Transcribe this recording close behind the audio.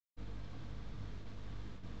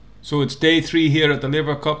So it's day 3 here at the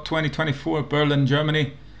Laver Cup 2024, Berlin,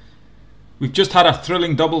 Germany. We've just had a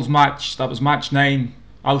thrilling doubles match. That was match 9,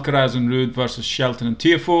 Alcaraz and Ruud versus Shelton and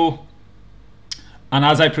Tiafoe. And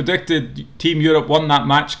as I predicted, Team Europe won that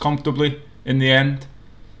match comfortably in the end.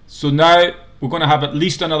 So now we're going to have at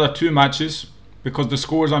least another 2 matches because the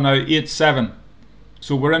scores are now 8-7.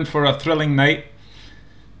 So we're in for a thrilling night.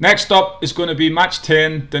 Next up is going to be match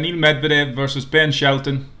 10, Daniil Medvedev versus Ben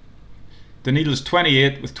Shelton. Daniil is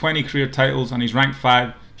 28 with 20 career titles and he's ranked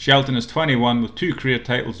 5. Shelton is 21 with 2 career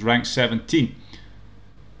titles, ranked 17.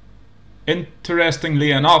 Interestingly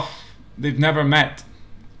enough, they've never met.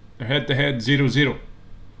 They're head-to-head 0-0.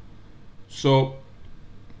 So,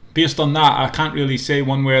 based on that, I can't really say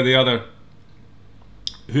one way or the other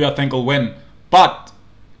who I think will win. But,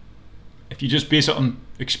 if you just base it on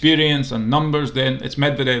experience and numbers, then it's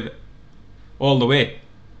Medvedev all the way.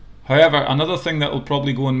 However, another thing that will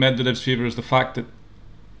probably go in Medvedev's favour is the fact that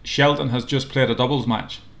Shelton has just played a doubles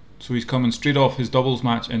match. So he's coming straight off his doubles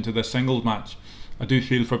match into the singles match. I do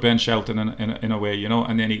feel for Ben Shelton in a way, you know,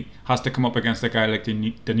 and then he has to come up against a guy like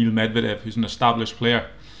Daniil Medvedev, who's an established player.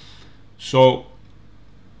 So,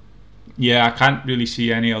 yeah, I can't really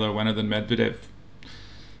see any other winner than Medvedev.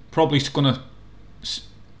 Probably going to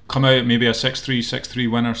come out maybe a 6-3,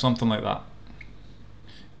 6-3 winner, something like that.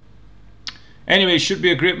 Anyway, should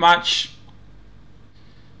be a great match.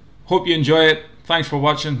 Hope you enjoy it. Thanks for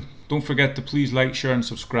watching. Don't forget to please like, share and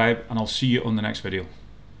subscribe, and I'll see you on the next video.